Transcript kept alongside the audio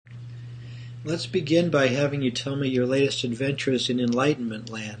Let's begin by having you tell me your latest adventures in enlightenment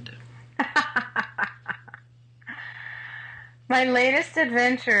land. My latest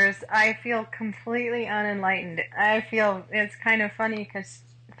adventures, I feel completely unenlightened. I feel it's kind of funny because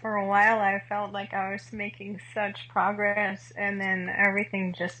for a while I felt like I was making such progress and then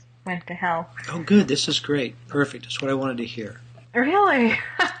everything just went to hell. Oh, good. This is great. Perfect. That's what I wanted to hear. Really?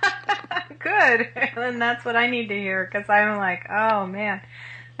 Good. And that's what I need to hear because I'm like, oh man,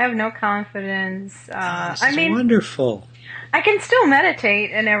 I have no confidence. This is wonderful. I can still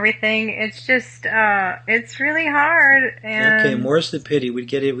meditate and everything. It's just, it's really hard. And Okay, more's the pity. We'd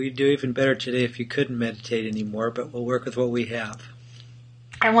do even better today if you couldn't meditate anymore, but we'll work with what we have.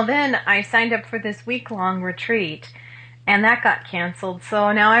 And well, then I signed up for this week-long retreat, and that got canceled.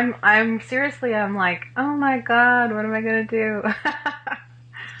 So now I'm seriously, I'm like, oh my God, what am I going to do?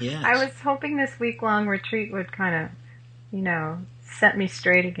 Yes. I was hoping this week-long retreat would kind of, set me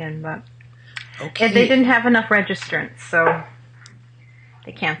straight again, but okay. They didn't have enough registrants, so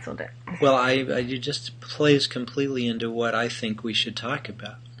they canceled it. Well, you just plays completely into what I think we should talk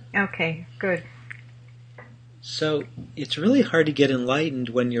about. Okay, good. So, it's really hard to get enlightened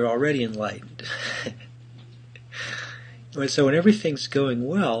when you're already enlightened. So when everything's going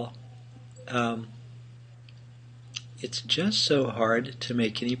well, it's just so hard to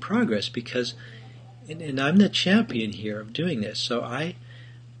make any progress because, and I'm the champion here of doing this, so I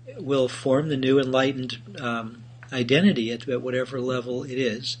will form the new enlightened identity at whatever level it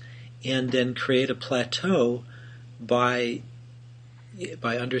is, and then create a plateau by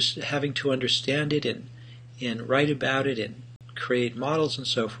having to understand it and write about it and create models and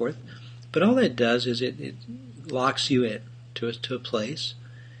so forth. But all that does is it locks you in to a place,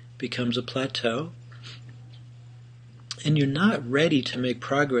 becomes a plateau, and you're not ready to make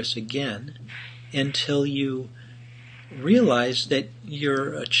progress again until you realize that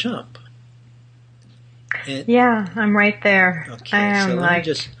you're a chump. And, yeah, I'm right there. Okay, so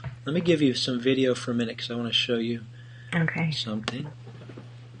let me give you some video for a minute because I want to show you something.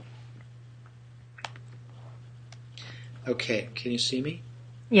 Okay, can you see me?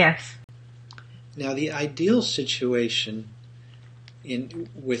 Yes. Now, the ideal situation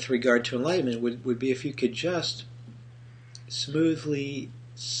with regard to enlightenment would be if you could just smoothly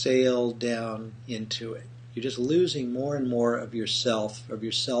sail down into it. You're just losing more and more of yourself, of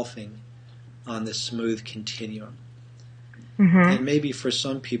your selfing, on this smooth continuum. Mm-hmm. And maybe for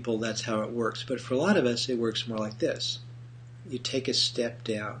some people that's how it works, but for a lot of us it works more like this. You take a step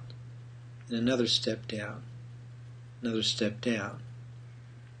down, and another step down, another step down.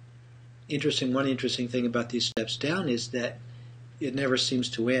 One interesting thing about these steps down is that it never seems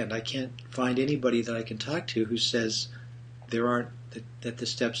to end. I can't find anybody that I can talk to who says that the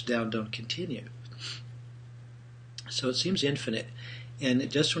steps down don't continue. So it seems infinite. And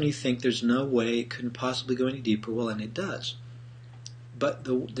just when you think there's no way it couldn't possibly go any deeper, well, then it does. But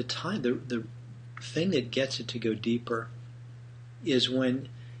the thing that gets it to go deeper is when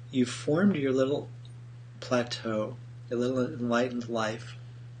you've formed your little plateau, your little enlightened life,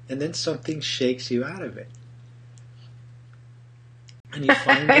 and then something shakes you out of it. And you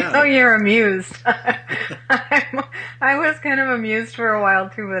find out. I know you're amused. I was kind of amused for a while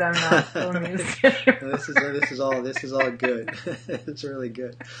too, but I'm not so amused. This is all good. It's really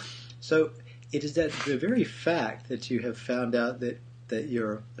good. So it is that the very fact that you have found out that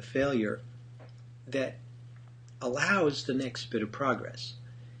you're a failure that allows the next bit of progress.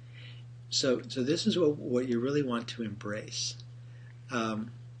 So this is what you really want to embrace. I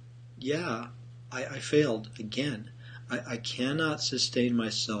failed again. I cannot sustain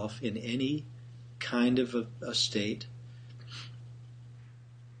myself in any kind of a state.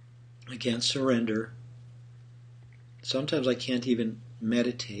 I can't surrender. Sometimes I can't even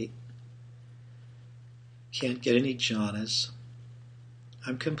meditate. Can't get any jhanas.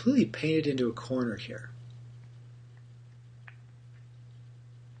 I'm completely painted into a corner here.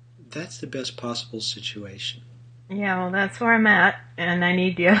 That's the best possible situation. Yeah, well, that's where I'm at, and I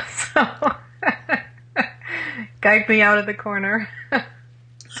need you, so guide me out of the corner.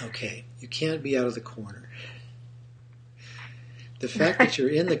 Okay, you can't be out of the corner. The fact that you're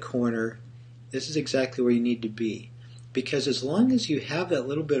in the corner, this is exactly where you need to be. Because as long as you have that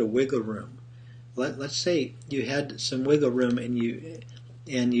little bit of wiggle room, let's say you had some wiggle room and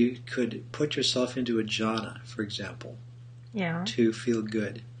you could put yourself into a jhana, for example, to feel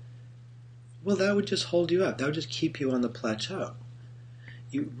good. Well, that would just hold you up. That would just keep you on the plateau.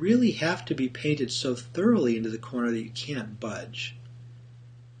 You really have to be painted so thoroughly into the corner that you can't budge.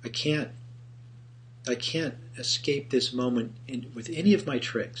 I can't escape this moment with any of my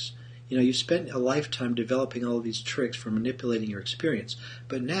tricks. You spent a lifetime developing all of these tricks for manipulating your experience.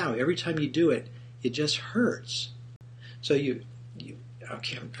 But now, every time you do it, it just hurts. So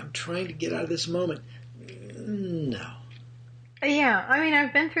okay, I'm trying to get out of this moment. No. Yeah, I mean,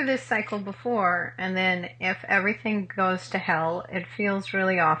 I've been through this cycle before, and then if everything goes to hell, it feels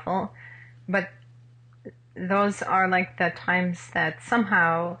really awful. But those are like the times that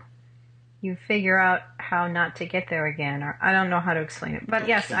somehow you figure out how not to get there again, or I don't know how to explain it. But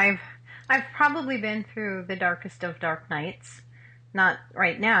yes, I've probably been through the darkest of dark nights. Not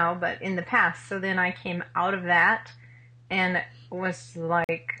right now, but in the past. So then I came out of that and was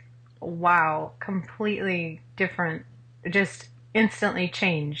like, wow, completely different, just instantly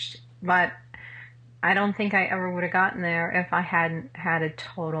changed. But I don't think I ever would have gotten there if I hadn't had a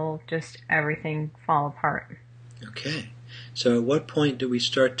total, just everything fall apart. Okay. So at what point do we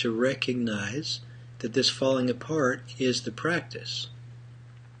start to recognize that this falling apart is the practice?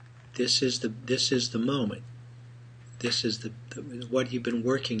 This is the moment. This is what you've been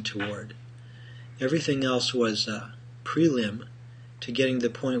working toward. Everything else was a prelim to getting to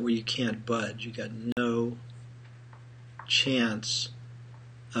the point where you can't budge. You got no chance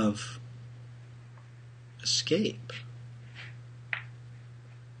of escape.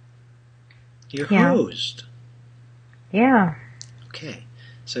 You're hosed. Yeah. Okay,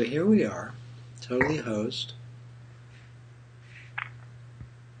 so here we are, totally hosed.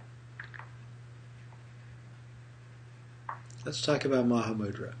 Let's talk about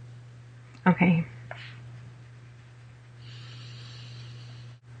Mahamudra. Okay.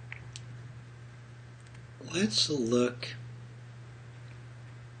 Let's look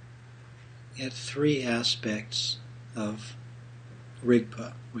at three aspects of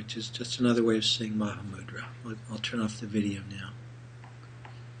Rigpa, which is just another way of saying Mahamudra. I'll turn off the video now.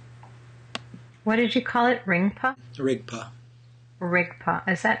 What did you call it? Ringpa? Rigpa. Rigpa.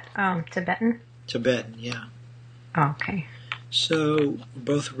 Is that Tibetan? Tibetan, yeah. Oh, okay. So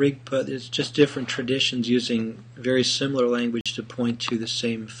both Rigpa, there's just different traditions using very similar language to point to the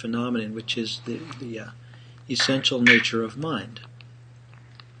same phenomenon, which is the essential nature of mind.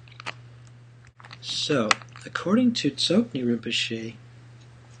 So, according to Tsoknyi Rinpoche,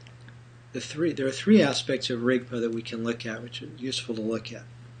 there are three aspects of Rigpa that we can look at, which are useful to look at.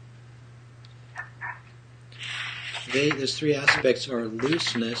 Those three aspects are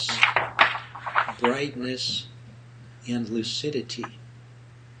looseness, brightness, and lucidity.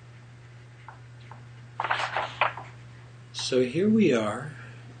 So here we are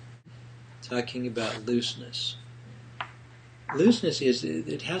talking about looseness. Looseness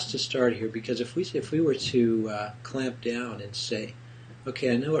it has to start here, because if we were to clamp down and say,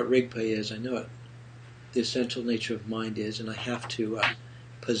 okay, I know what Rigpa is, I know what the essential nature of mind is, and I have to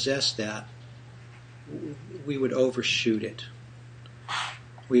possess that, we would overshoot it.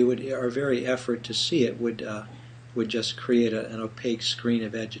 Our very effort to see it would just create an opaque screen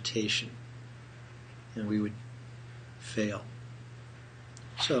of agitation, and we would fail.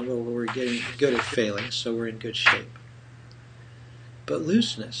 So, we're getting good at failing, so we're in good shape. But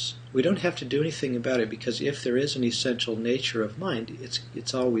looseness, we don't have to do anything about it, because if there is an essential nature of mind,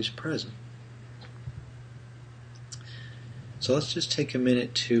 it's always present. So let's just take a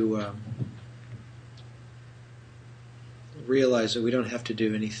minute to realize that we don't have to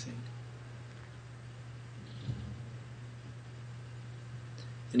do anything.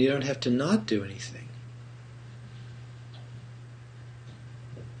 And you don't have to not do anything.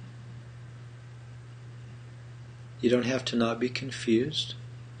 You don't have to not be confused.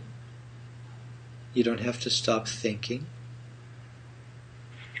 You don't have to stop thinking.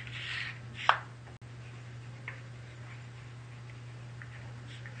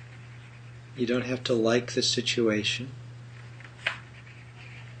 You don't have to like the situation.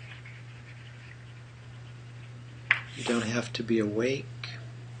 You don't have to be awake.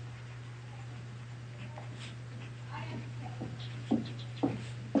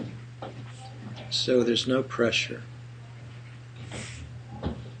 So there's no pressure.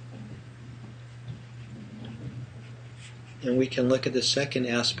 And we can look at the second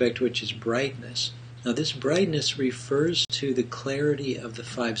aspect, which is brightness. Now this brightness refers to the clarity of the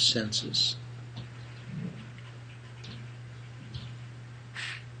five senses.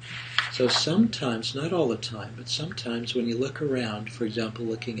 So sometimes, not all the time, but sometimes when you look around, for example,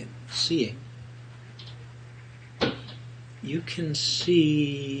 looking at seeing, you can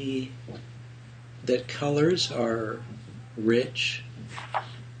see that colors are rich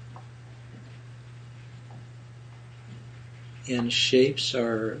and shapes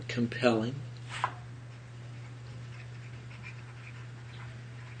are compelling.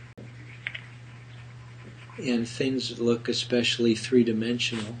 And things look especially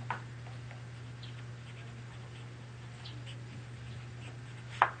three-dimensional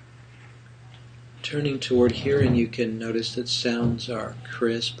Turning toward hearing, you can notice that sounds are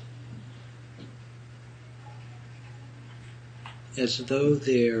crisp, as though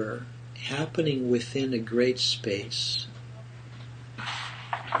they're happening within a great space.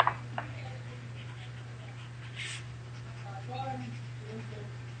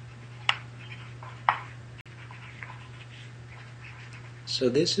 So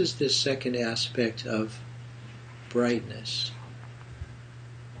this is the second aspect of brightness.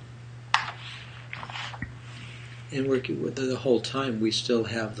 And the whole time we still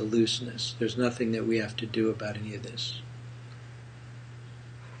have the looseness. There's nothing that we have to do about any of this.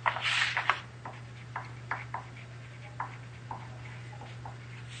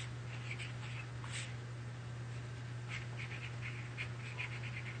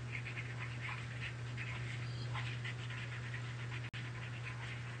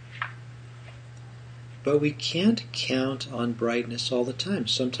 But we can't count on brightness all the time.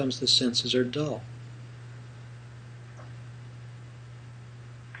 Sometimes the senses are dull.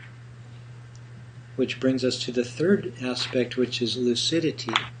 Which brings us to the third aspect, which is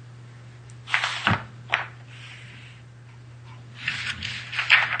lucidity.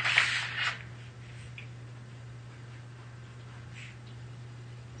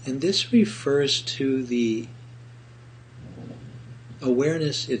 And this refers to the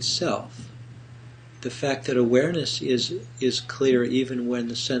awareness itself. The fact that awareness is clear even when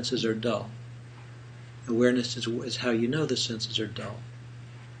the senses are dull. Awareness is how you know the senses are dull.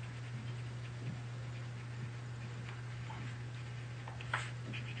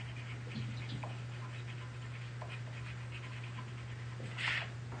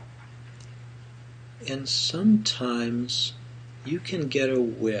 And sometimes you can get a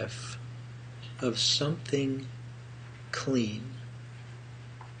whiff of something clean.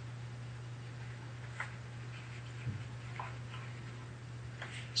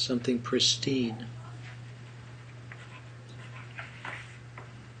 Something pristine.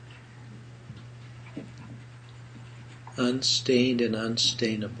 Unstained and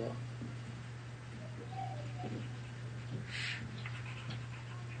unstainable.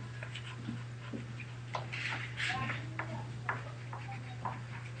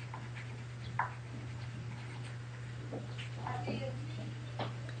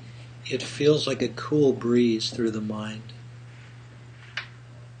 It feels like a cool breeze through the mind.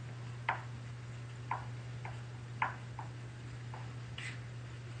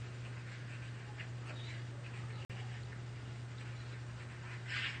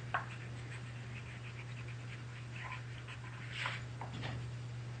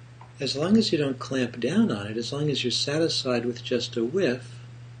 As long as you don't clamp down on it, as long as you're satisfied with just a whiff,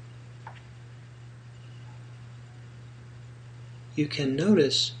 you can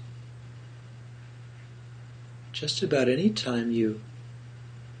notice just about any time you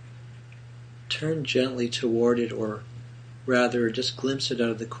turn gently toward it, or rather just glimpse it out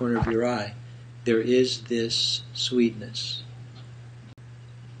of the corner of your eye, there is this sweetness.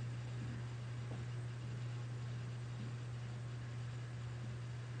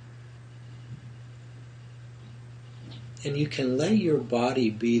 And you can let your body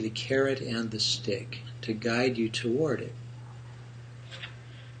be the carrot and the stick to guide you toward it.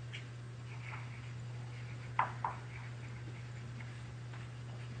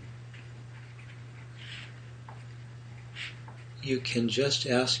 You can just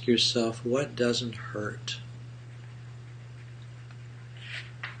ask yourself, what doesn't hurt?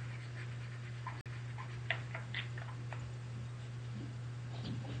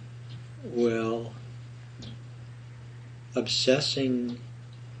 Well, obsessing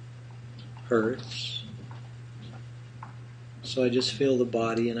hurts. So I just feel the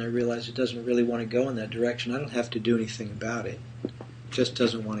body and I realize it doesn't really want to go in that direction. I don't have to do anything about it. It just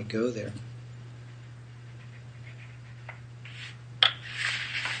doesn't want to go there.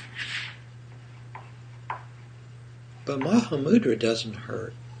 But Mahamudra doesn't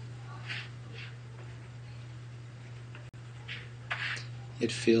hurt.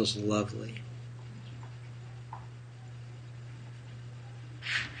 It feels lovely.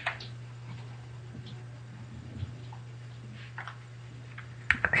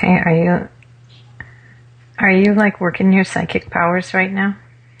 Okay, are you like working your psychic powers right now?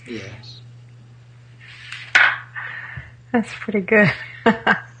 Yes. That's pretty good.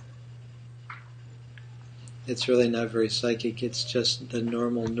 It's really not very psychic. It's just the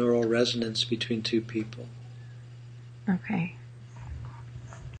normal neural resonance between two people. Okay.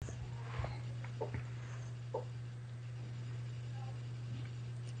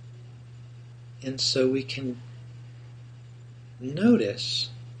 And so we can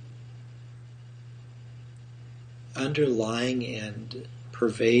notice underlying and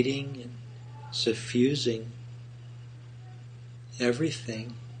pervading and suffusing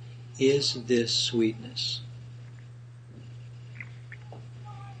everything, is this sweetness.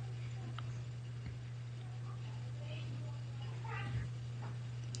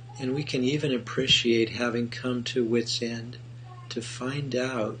 And we can even appreciate having come to wit's end to find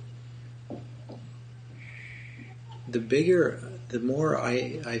out the more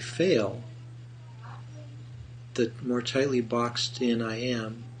I fail, the more tightly boxed in I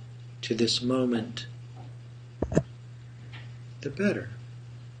am to this moment, the better.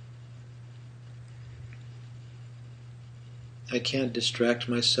 I can't distract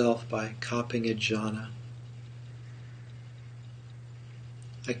myself by copying a jhana.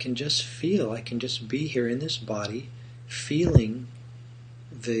 I can just feel, I can just be here in this body, feeling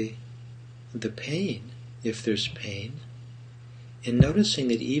the pain, if there's pain, and noticing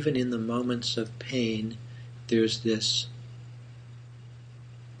that even in the moments of pain, there's this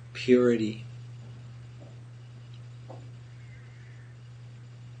purity.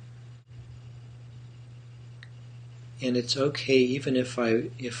 And it's okay even if I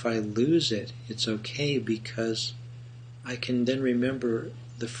lose it, it's okay because I can then remember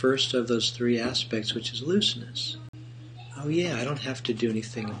the first of those three aspects, which is looseness. Oh yeah, I don't have to do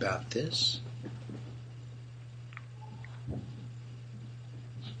anything about this.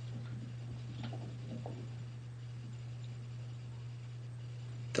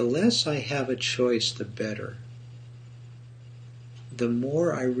 The less I have a choice, the better. The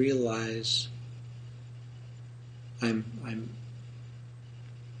more I realize I'm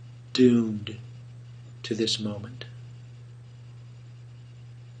doomed to this moment.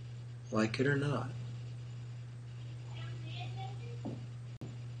 Like it or not.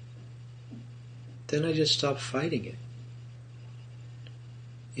 Then I just stop fighting it.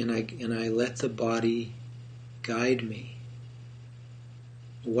 And I let the body guide me.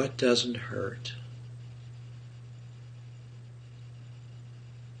 What doesn't hurt?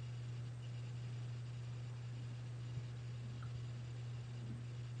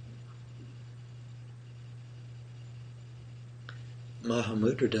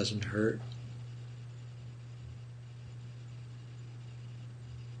 Mahamudra doesn't hurt.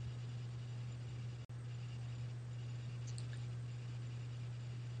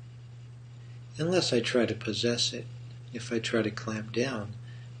 Unless I try to possess it, if I try to clamp down,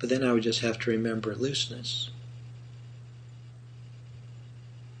 but then I would just have to remember looseness.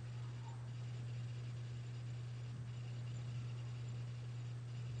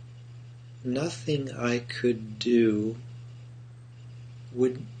 Nothing I could do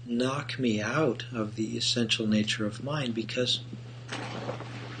would knock me out of the essential nature of mind because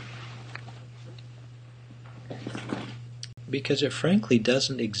it frankly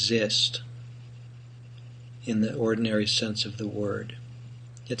doesn't exist in the ordinary sense of the word.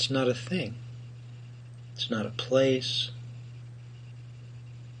 It's not a thing. It's not a place.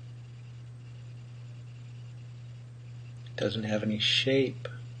 It doesn't have any shape.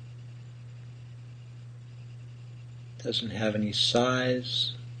 Doesn't have any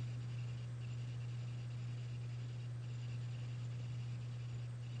size.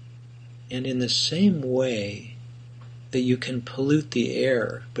 And in the same way that you can pollute the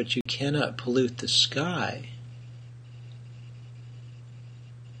air, but you cannot pollute the sky,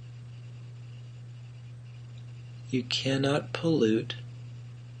 you cannot pollute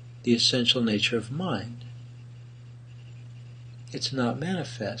the essential nature of mind. It's not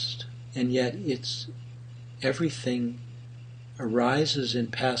manifest, and yet everything arises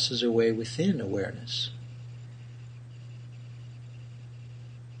and passes away within awareness.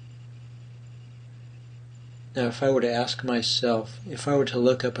 Now, if I were to ask myself, if I were to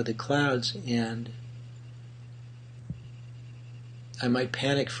look up at the clouds and I might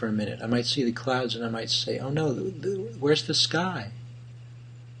panic for a minute, I might see the clouds and I might say, oh no, where's the sky?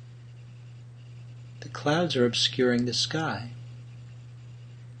 The clouds are obscuring the sky.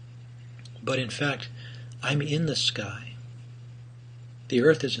 But in fact, I'm in the sky. The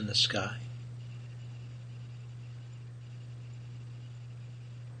earth is in the sky.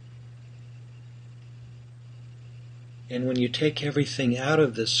 And when you take everything out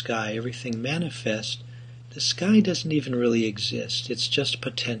of the sky, everything manifest, the sky doesn't even really exist. It's just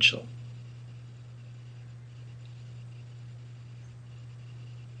potential.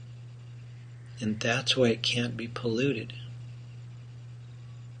 And that's why it can't be polluted.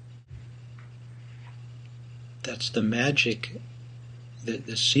 That's the magic,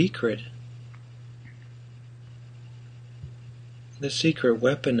 the secret. The secret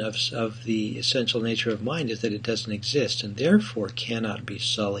weapon of the essential nature of mind is that it doesn't exist and therefore cannot be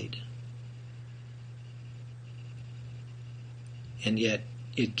sullied. And yet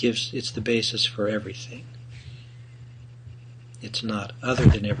it's the basis for everything. It's not other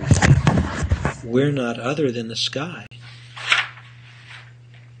than everything. We're not other than the sky.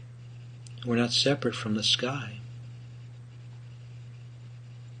 We're not separate from the sky.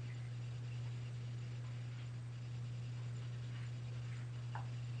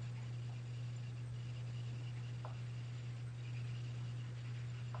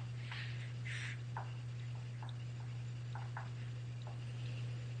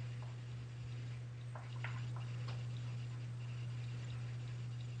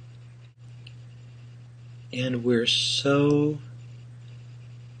 And we're so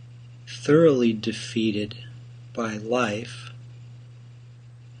thoroughly defeated by life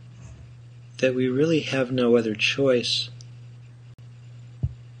that we really have no other choice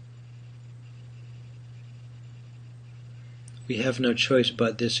we have no choice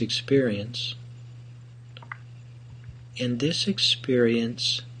but this experience. And this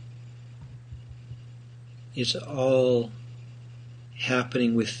experience is all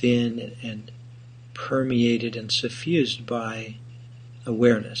happening within and permeated and suffused by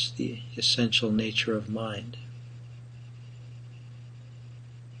awareness, the essential nature of mind.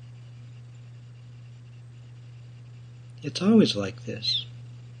 It's always like this.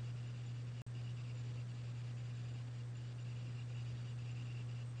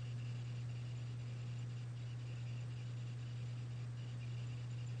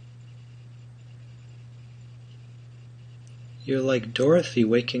 You're like Dorothy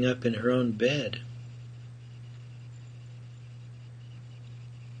waking up in her own bed.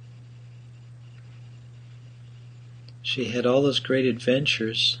 She had all those great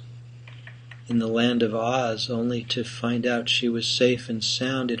adventures in the land of Oz, only to find out she was safe and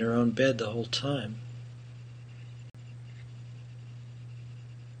sound in her own bed the whole time.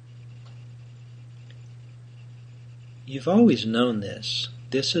 You've always known this.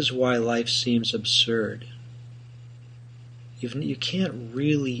 This is why life seems absurd. You can't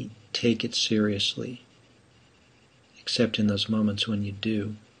really take it seriously, except in those moments when you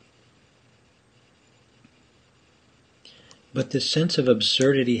do. But this sense of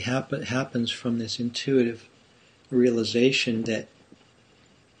absurdity happens from this intuitive realization that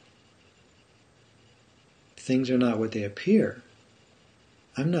things are not what they appear.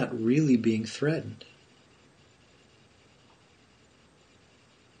 I'm not really being threatened.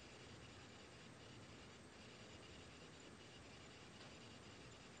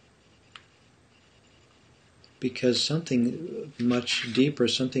 Because something much deeper,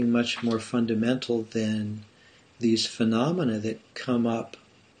 something much more fundamental than these phenomena that come up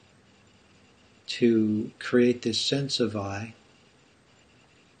to create this sense of I,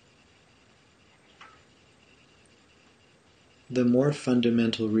 the more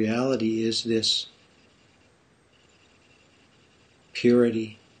fundamental reality is this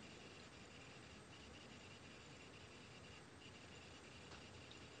purity.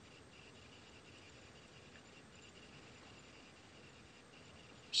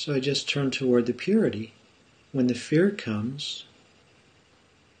 So I just turn toward the purity. When the fear comes,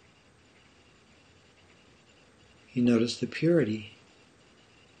 you notice the purity.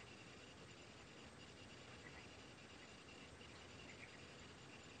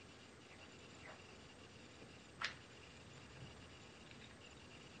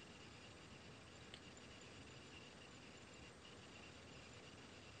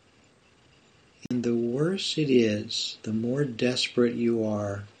 And the worse it is, the more desperate you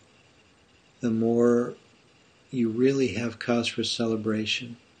are, the more you really have cause for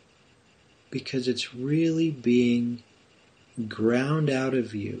celebration, because it's really being ground out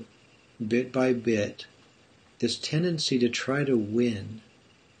of you, bit by bit, this tendency to try to win,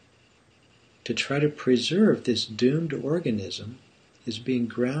 to try to preserve this doomed organism, is being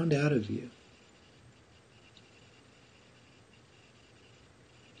ground out of you.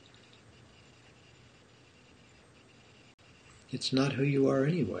 It's not who you are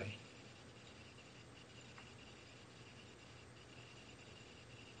anyway.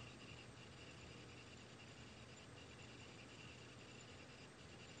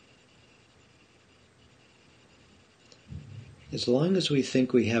 As long as we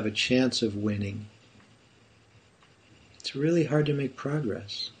think we have a chance of winning, it's really hard to make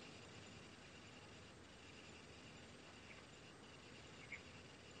progress.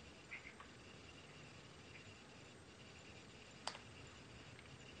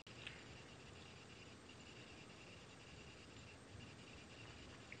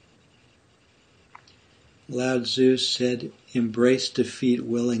 Lao Tzu said, "Embrace defeat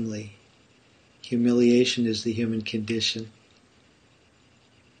willingly. Humiliation is the human condition."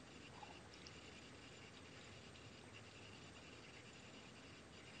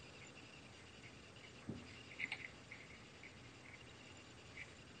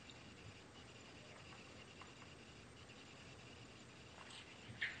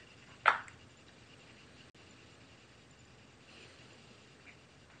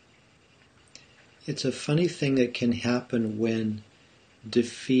 It's a funny thing that can happen when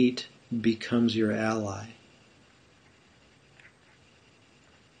defeat becomes your ally.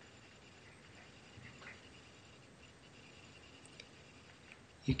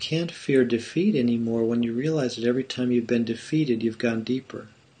 You can't fear defeat anymore when you realize that every time you've been defeated, you've gone deeper.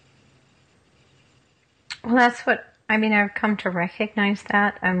 Well, that's what, I mean, I've come to recognize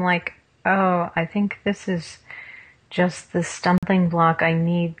that. I'm like, oh, I think this is just the stumbling block I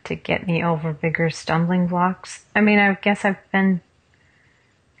need to get me over bigger stumbling blocks. I mean, I guess I've been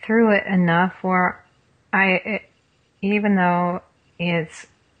through it enough where even though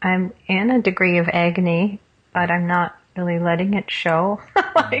I'm in a degree of agony, but I'm not really letting it show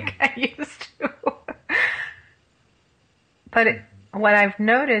like I used to. But what I've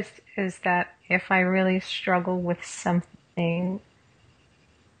noticed is that if I really struggle with something,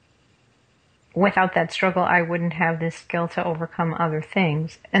 without that struggle, I wouldn't have this skill to overcome other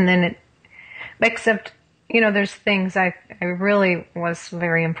things. And then except, there's things I really was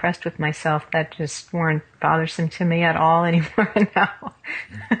very impressed with myself that just weren't bothersome to me at all anymore now.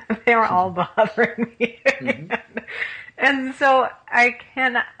 They were all bothering me. Mm-hmm. And so I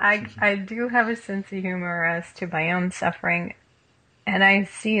do have a sense of humor as to my own suffering, and I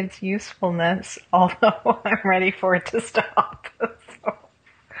see its usefulness, although I'm ready for it to stop. So.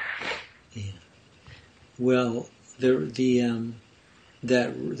 Yeah. Well, that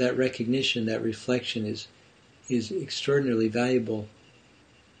recognition, that reflection is extraordinarily valuable,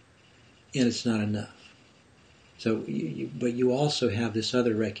 and it's not enough. So, but you also have this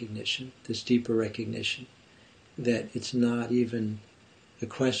other recognition, this deeper recognition, that it's not even a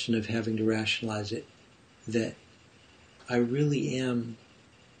question of having to rationalize it, that I really am,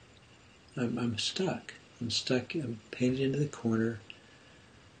 I'm stuck. I'm painted into the corner.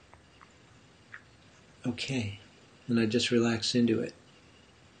 Okay. And I just relax into it.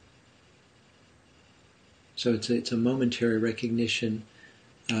 So it's a momentary recognition,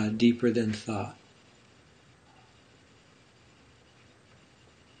 deeper than thought.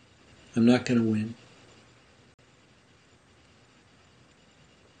 I'm not going to win.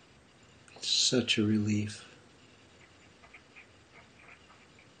 It's such a relief.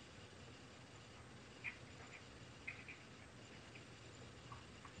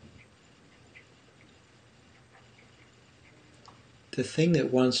 The thing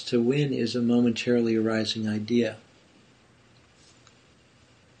that wants to win is a momentarily arising idea.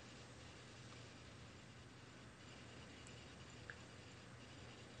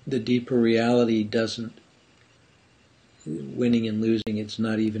 The deeper reality doesn't, winning and losing, it's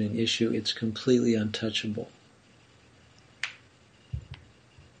not even an issue. It's completely untouchable.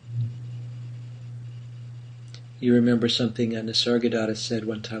 You remember something Nisargadatta said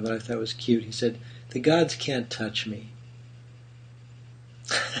one time that I thought was cute. He said, "The gods can't touch me."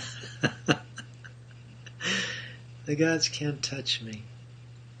 The gods can't touch me.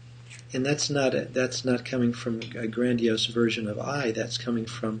 And that's not coming from a grandiose version of I. That's coming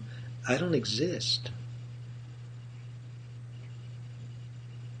from I don't exist.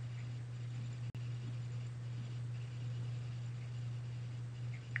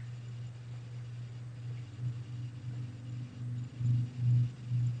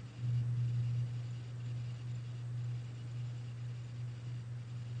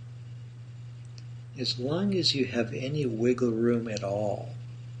 As long as you have any wiggle room at all,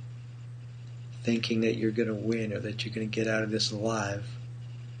 thinking that you're going to win or that you're going to get out of this alive,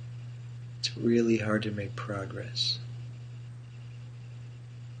 it's really hard to make progress.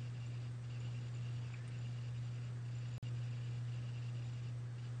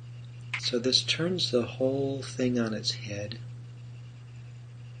 So this turns the whole thing on its head.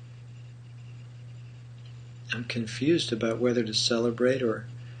 I'm confused about whether to celebrate or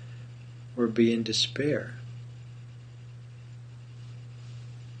be in despair.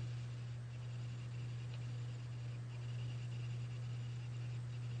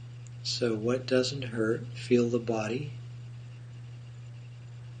 So what doesn't hurt? Feel the body.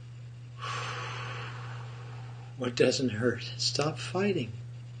 What doesn't hurt? Stop fighting.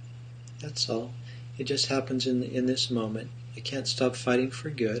 That's all. It just happens in this moment. I can't stop fighting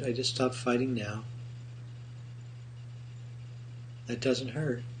for good. I just stop fighting now. That doesn't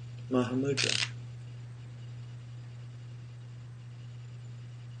hurt. Mahamudra.